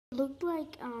looked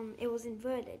like it was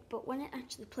inverted, but when it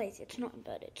actually plays, it's not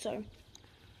inverted. So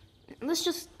let's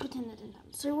just pretend it didn't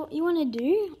happen. So what you want to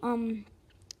do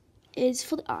is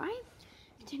for the eye,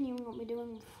 continuing what we're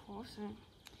doing before. So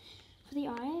for the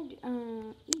eye,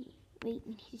 wait,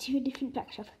 we need to do a different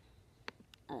backdrop.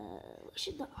 What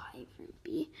should the eye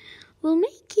be? We'll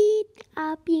make it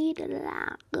a bit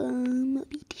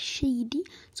shady.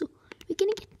 So we're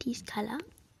gonna get this color.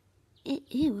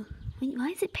 Ew. Why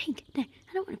is it pink? No,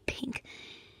 I don't want a pink.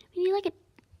 We need like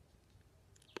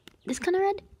this kind of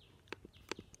red.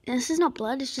 Now, this is not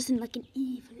blood, it's just in like an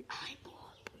evil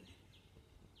eyeball.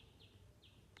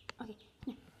 Okay,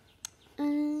 no.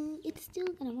 It's still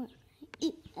gonna work,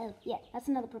 right? Oh, yeah, that's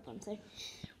another problem. So,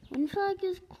 when flag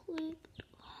is clicked,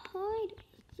 hide.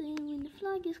 So, when the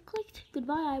flag is clicked,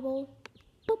 goodbye eyeball.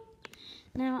 Boop.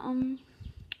 Now,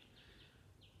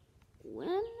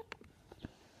 when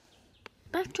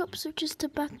backdrop switches to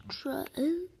backdrop,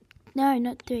 no,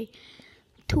 not 3,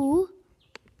 2,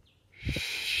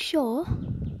 sure,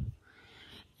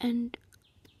 and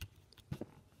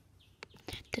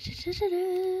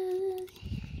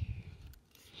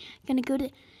gonna go to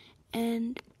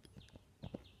and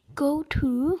go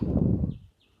to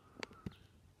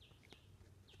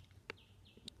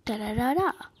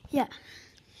yeah.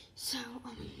 So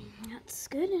that's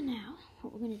good. And now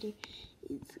what we're gonna do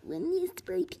is when this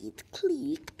sprite is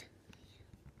clicked,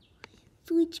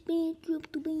 switch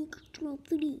backdrop to backdrop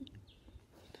 3.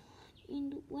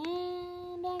 And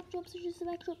when backdrop switches to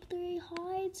backdrop 3,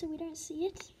 hide so we don't see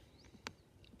it.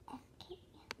 Okay,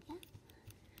 yeah.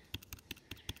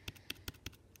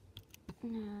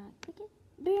 Now click it.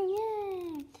 Boom,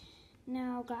 yeah.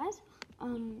 Now guys,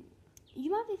 you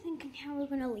might be thinking how we're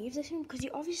gonna leave this room, because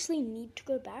you obviously need to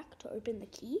go back to open the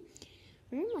key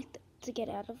room, to get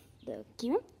out of the key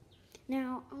room.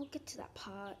 Now I'll get to that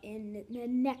part in the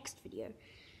next video.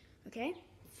 Okay?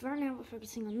 For now we're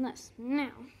focusing on this.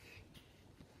 Now,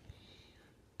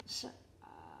 so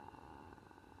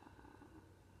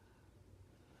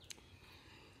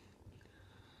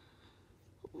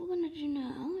what we're gonna do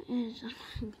now is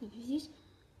I'm gonna use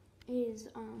these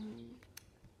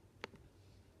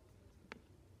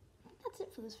that's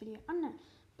it for this video. I don't know,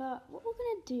 but what we're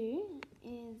gonna do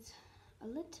is a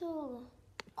little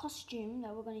costume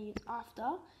that we're gonna use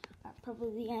after, at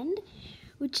probably the end,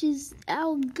 which is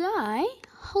our guy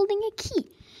holding a key.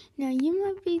 Now you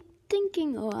might be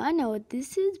thinking, oh, I know what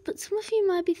this is, but some of you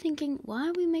might be thinking, why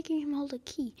are we making him hold a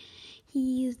key?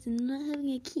 He is not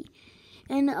having a key.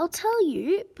 And I'll tell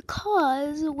you,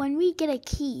 because when we get a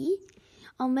key,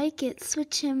 I'll make it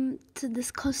switch him to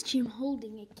this costume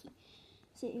holding a key.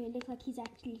 So it will look like he's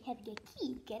actually having a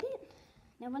key, get it?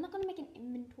 Now we're not going to make an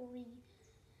inventory,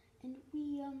 and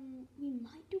we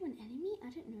might do an enemy, I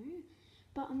don't know.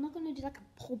 But I'm not going to do like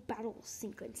a whole battle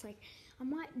sequence. Like, I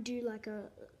might do like a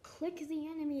click the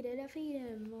enemy to defeat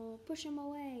him or push him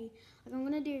away. Like, I'm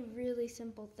going to do a really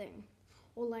simple thing.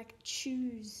 Or like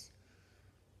choose,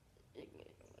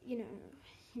 you know,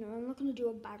 I'm not going to do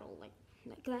a battle. Like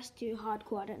that's too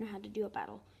hardcore. I don't know how to do a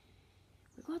battle.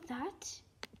 We got that.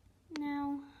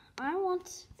 Now, I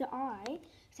want the eye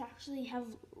to actually have,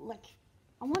 like,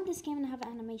 I want this game to have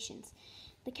animations.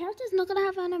 The character's not going to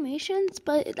have animations,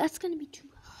 but that's going to be too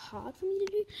hard for me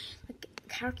to do, like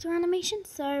character animation.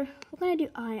 So we're going to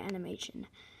do eye animation.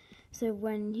 So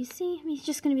when you see him, he's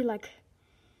just going to be like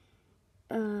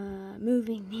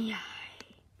moving the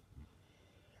eye.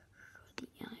 The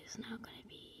eye is now going to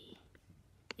be,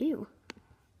 ew,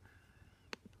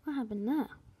 what happened there?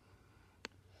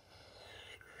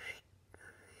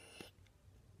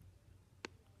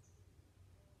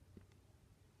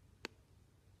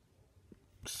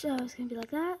 So it's going to be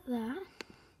like that, and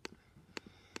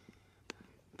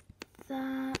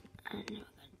we're going to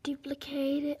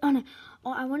duplicate it. Oh no,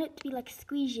 I want it to be like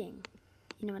squeezing.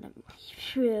 You know what I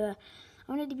mean?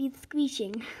 I want it to be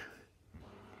squeezing.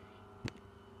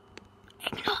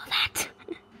 Ignore that.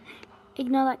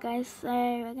 Ignore that, guys. So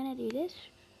we're going to do this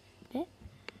bit.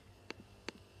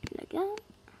 Like that.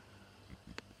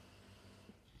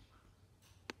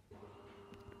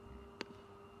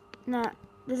 Now,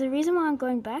 there's a reason why I'm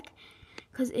going back,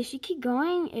 because if you keep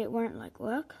going, it won't like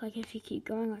work. Like if you keep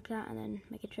going like that and then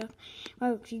make it drop.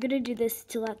 Well, you gotta do this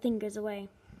till that thing goes away.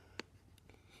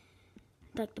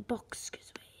 Like the box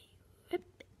goes away. Yep.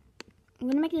 I'm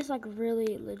gonna make this like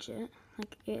really legit.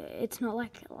 Like it's not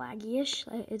like laggy-ish.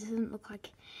 Like, it doesn't look like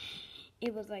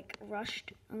it was like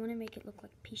rushed. I want to make it look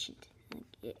like patient.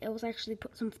 Like it was actually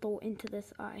put some thought into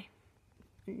this eye.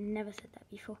 I never said that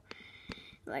before.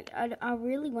 Like, I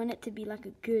really want it to be like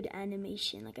a good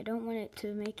animation. Like, I don't want it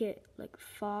to make it like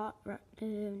far. No,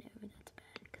 that's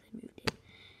bad because I moved it.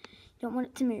 Don't want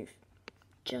it to move.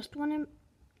 Just want to.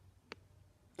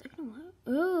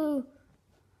 Oh.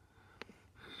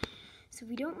 So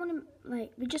we don't want to,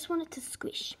 like, we just want it to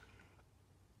squish.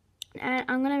 And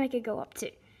I'm going to make it go up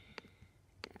too.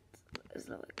 That's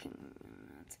looking,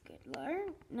 that's a good low.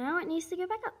 Now it needs to go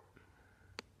back up.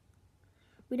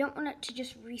 We don't want it to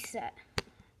just reset.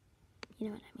 You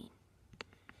know what I mean.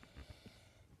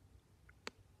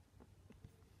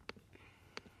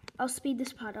 I'll speed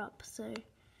this part up so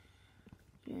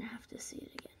you don't have to see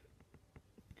it again.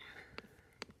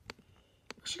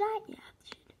 Should I? Yeah, I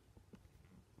should.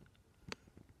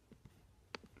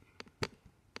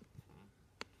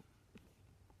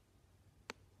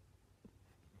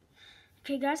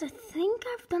 Okay guys, I think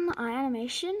I've done the eye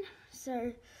animation.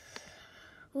 So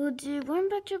we'll do one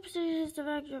backdrop to the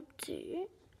backdrop 2.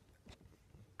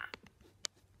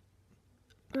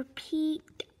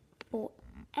 Repeat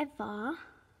forever.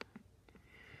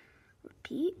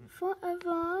 Repeat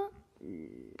forever.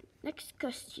 Next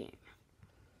costume.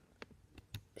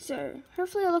 So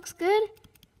hopefully it looks good.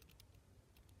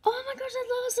 Oh my gosh,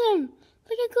 that's awesome!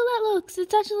 Look how cool that looks.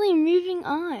 It's actually a moving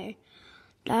eye.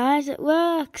 Guys, it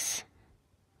works.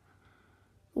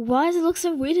 Why does it look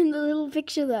so weird in the little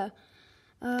picture there?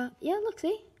 Yeah, look,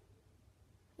 see?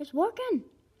 It's working.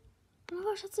 Oh my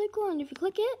gosh, that's so cool. And if you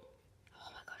click it,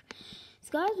 oh my gosh.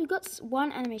 So guys, we've got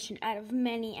one animation out of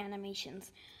many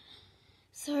animations.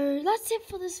 So that's it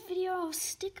for this video of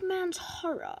Stickman's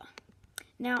Horror.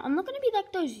 Now, I'm not going to be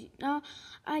like those. Now,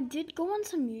 I did go on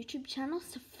some YouTube channels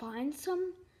to find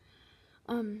some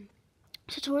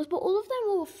tutorials, but all of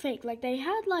them were fake. Like, they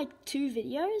had like 2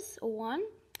 videos or 1.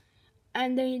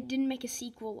 And they didn't make a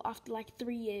sequel after like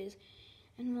 3 years.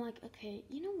 And we're like, okay,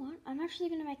 you know what? I'm actually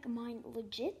going to make mine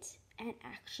legit and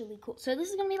actually cool. So this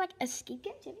is going to be like escape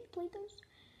games. Have you played those?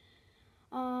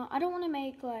 I don't want to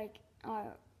make like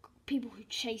people who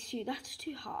chase you. That's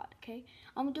too hard, okay?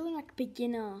 I'm doing like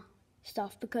beginner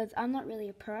stuff because I'm not really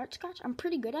a pro at Scratch. I'm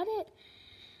pretty good at it,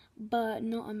 but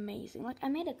not amazing. Like I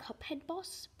made a Cuphead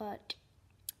boss, but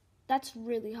that's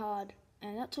really hard.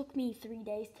 And that took me 3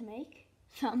 days to make.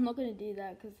 So I'm not going to do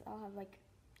that because I'll have like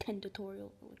 10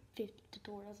 tutorials, like 50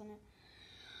 tutorials on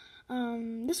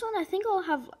it. This one I think I'll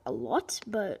have a lot,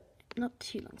 but not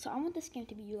too long. So I want this game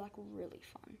to be like really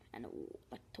fun and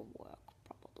like to work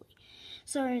probably.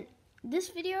 So this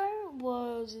video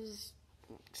was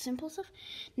simple stuff.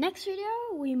 Next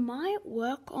video we might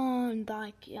work on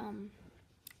like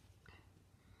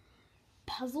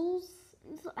puzzles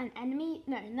and enemy.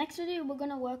 No, next video we're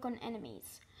going to work on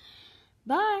enemies.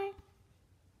 Bye.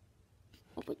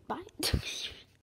 Oh, wait, bye.